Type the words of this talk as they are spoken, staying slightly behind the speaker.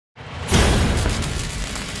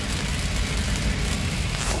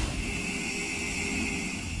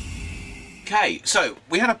Okay, so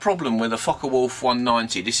we had a problem with a Focke-Wulf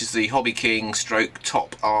 190. This is the Hobbyking stroke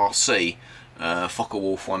Top RC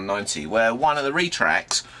Focke-Wulf 190, where one of the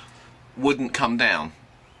retracts wouldn't come down.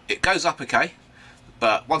 It goes up okay,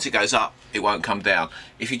 but once it goes up, it won't come down.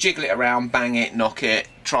 If you jiggle it around, bang it, knock it,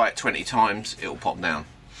 try it 20 times, it'll pop down.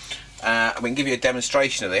 We can give you a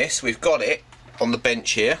demonstration of this. We've got it on the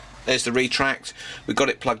bench here. There's the retract. We've got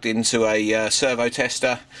it plugged into a servo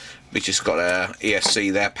tester. We've just got a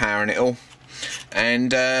ESC there powering it all.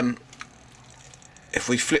 And if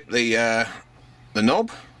we flip the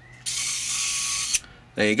knob,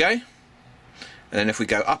 there you go. And then if we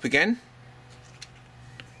go up again,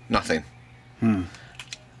 nothing.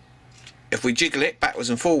 If we jiggle it backwards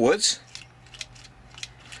and forwards,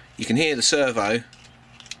 you can hear the servo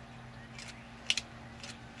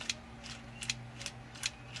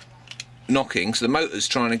knocking, so the motor's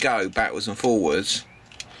trying to go backwards and forwards,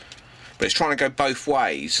 but it's trying to go both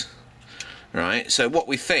ways, right? So what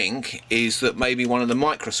we think is that maybe one of the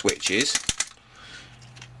micro switches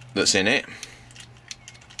that's in it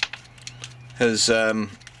has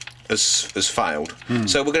failed.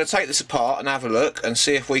 So we're going to take this apart and have a look and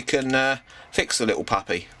see if we can fix the little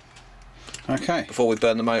puppy. Okay. Before we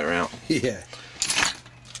burn the motor out. Yeah.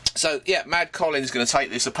 So yeah, Mad Colin's going to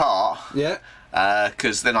take this apart. Yeah.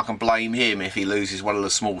 Because then I can blame him if he loses one of the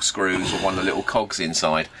small screws or one of the little cogs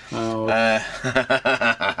inside. Oh. Yeah.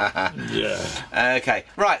 Okay.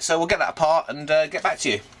 Right. So we'll get that apart and get back to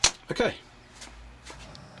you. Okay.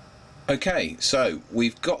 Okay, so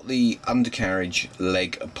we've got the undercarriage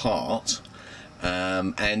leg apart,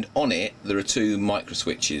 and on it there are two micro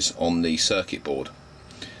switches on the circuit board,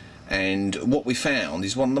 and what we found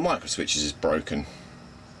is one of the micro switches is broken,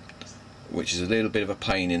 which is a little bit of a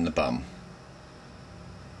pain in the bum.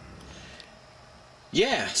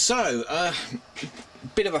 Yeah, so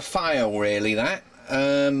bit of a fail really, that.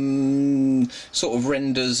 Sort of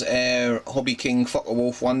renders our Hobbyking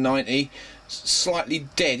Focke-Wulf 190 slightly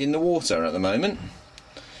dead in the water at the moment.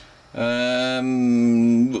 I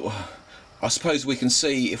suppose we can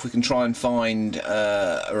see if we can try and find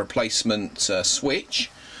a replacement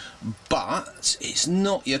switch, but it's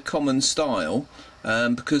not your common style,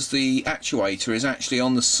 because the actuator is actually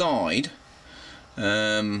on the side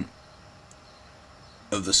of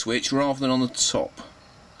the switch rather than on the top.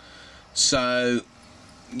 So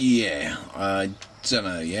yeah, I don't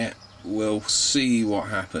know yet. We'll see what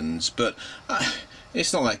happens, but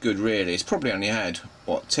it's not that good really. It's probably only had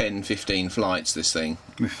what 10-15 flights, this thing,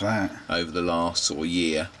 with that, over the last sort of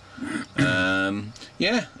year.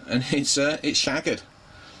 Yeah, and it's shaggered.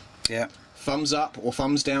 Yeah. Thumbs up or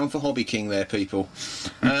thumbs down for Hobbyking there, people.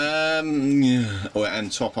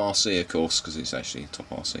 And Top RC, of course, because it's actually Top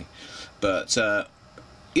RC. But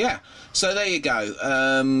yeah, so there you go.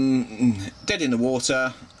 Dead in the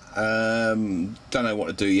water. Don't know what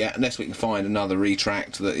to do yet, unless we can find another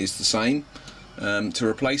retract that is the same to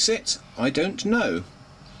replace it. I don't know.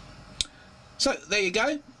 So there you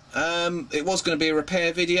go. It was going to be a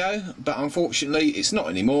repair video, but unfortunately it's not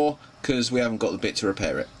anymore because we haven't got the bit to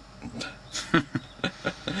repair it.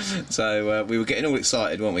 So we were getting all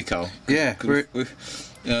excited, weren't we, Carl? Yeah.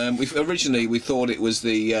 Originally we thought it was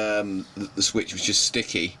the switch was just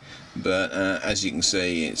sticky, but as you can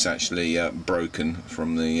see, it's actually broken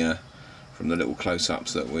from the little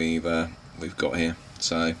close-ups that we've got here.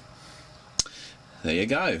 So there you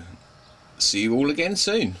go. See you all again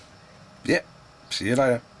soon. Yep. See you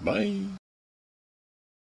later. Bye.